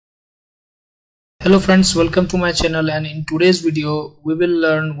Hello friends, welcome to my channel, and in today's video we will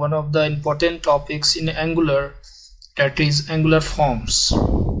learn one of the important topics in Angular, that is Angular forms.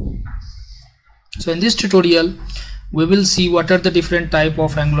 So in this tutorial we will see what are the different type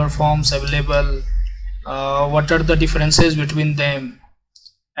of Angular forms available, what are the differences between them,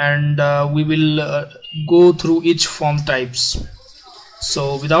 and we will go through each form types.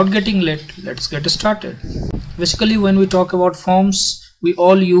 So without getting late, let's get started. Basically, when we talk about forms, we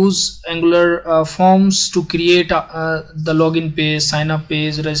all use Angular forms to create the login page, sign up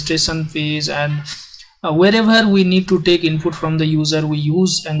page, registration page, and wherever we need to take input from the user, we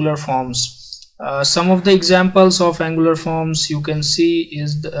use Angular forms. Some of the examples of Angular forms you can see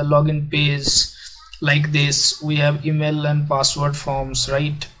is the login page like this. We have email and password forms,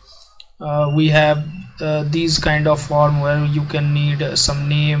 right? We have these kind of form where you can need some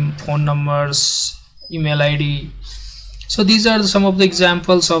name, phone numbers, email ID. So these are some of the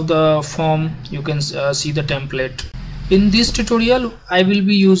examples of the form. You can see the template. In this tutorial I will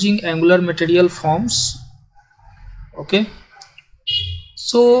be using Angular material forms. Okay,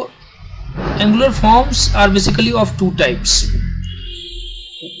 so Angular forms are basically of two types.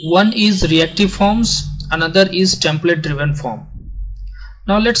 One is reactive forms, another is template driven form.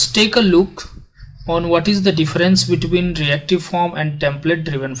 Now let's take a look on what is the difference between reactive form and template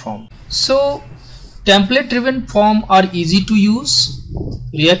driven form. So template driven form are easy to use.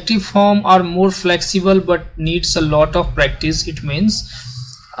 Reactive form are more flexible but needs a lot of practice. It means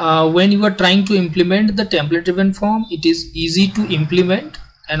when you are trying to implement the template driven form, it is easy to implement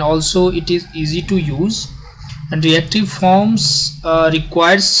and also it is easy to use. And reactive forms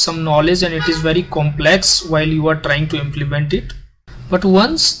requires some knowledge and it is very complex while you are trying to implement it. But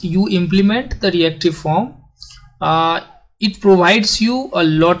once you implement the reactive form, it provides you a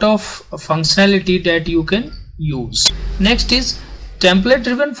lot of functionality that you can use. Next is template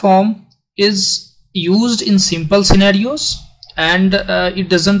driven form is used in simple scenarios and it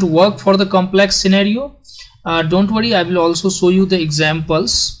doesn't work for the complex scenario. Don't worry, I will also show you the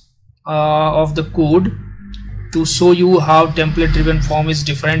examples of the code to show you how template driven form is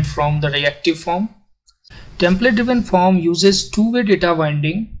different from the reactive form. Template driven form uses two-way data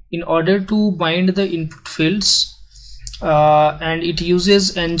binding in order to bind the input fields. And it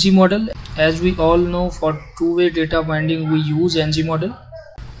uses ng model. As we all know, for two-way data binding we use ng model.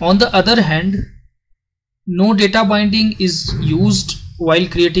 On the other hand, no data binding is used while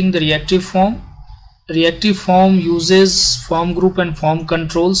creating the reactive form. Reactive form uses form group and form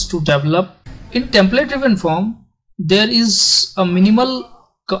controls to develop. In template driven form, there is a minimal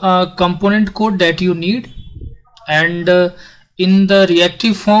component code that you need, and in the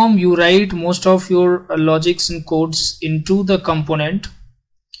reactive form you write most of your logics and codes into the component.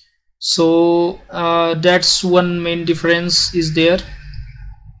 So that's one main difference is there.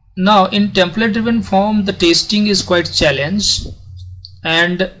 Now in template driven form the testing is quite challenged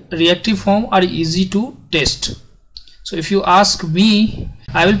and reactive form are easy to test. So if you ask me,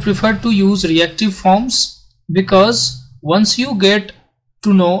 I will prefer to use reactive forms because once you get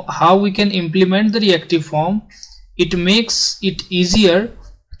to know how we can implement the reactive form, it makes it easier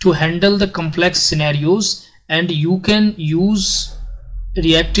to handle the complex scenarios, and you can use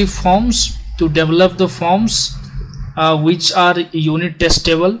reactive forms to develop the forms which are unit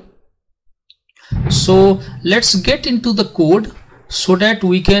testable. So let's get into the code so that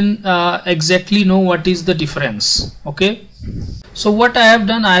we can exactly know what is the difference. Okay, so what I have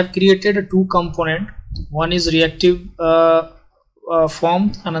done, I have created a two component. One is reactive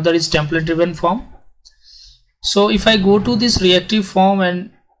form, another is template driven form. So if I go to this reactive form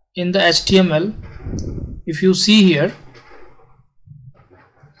and in the HTML, if you see here,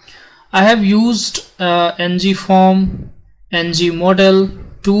 I have used ng form, ng model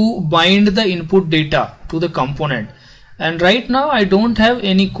to bind the input data to the component, and right now I don't have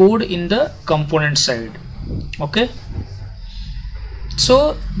any code in the component side. Okay,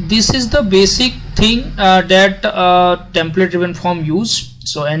 so this is the basic thing that template driven form use.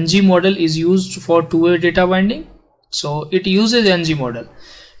 So ng model is used for two-way data binding, so it uses ng model.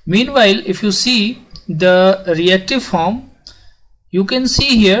 Meanwhile, if you see the reactive form, you can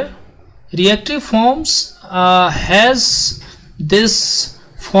see here reactive forms has this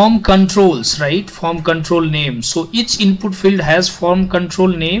form controls, right? Form control name. So each input field has form control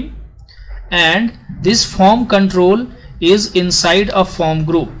name, and this form control is inside a form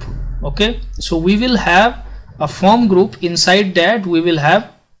group. Okay, so we will have a form group. Inside that we will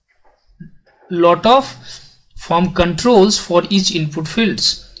have lot of form controls for each input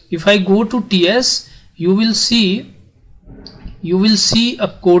fields. If I go to TS, you will see a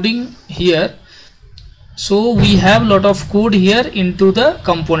coding here. So we have lot of code here into the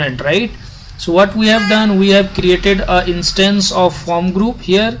component, right? So what we have done, we have created an instance of form group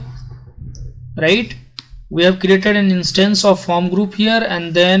here, right? We have created an instance of form group here,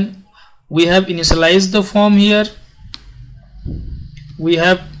 and then we have initialized the form here. We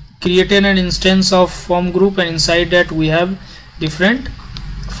have created an instance of form group, and inside that we have different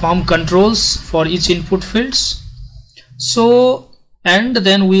form controls for each input fields. So, and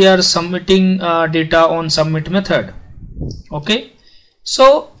then we are submitting data on submit method. Okay,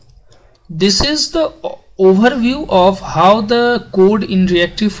 so this is the overview of how the code in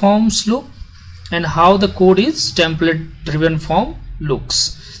reactive forms look and how the code is template driven form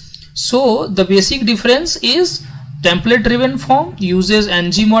looks. So the basic difference is template driven form uses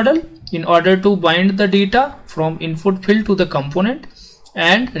ng model in order to bind the data from input field to the component,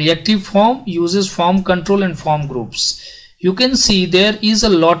 and reactive form uses form control and form groups. You can see there is a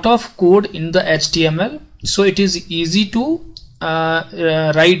lot of code in the HTML, so it is easy to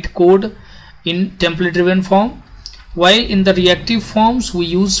write code in template driven form, while in the reactive forms we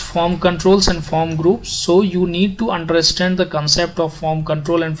use form controls and form groups. So you need to understand the concept of form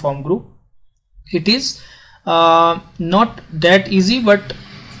control and form group. It is not that easy, but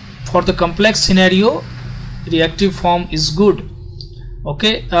for the complex scenario reactive form is good.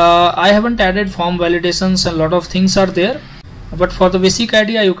 Okay, I haven't added form validations, and a lot of things are there, but for the basic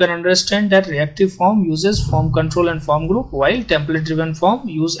idea you can understand that reactive form uses form control and form group, while template driven form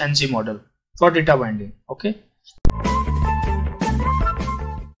use ng model for data binding. Okay.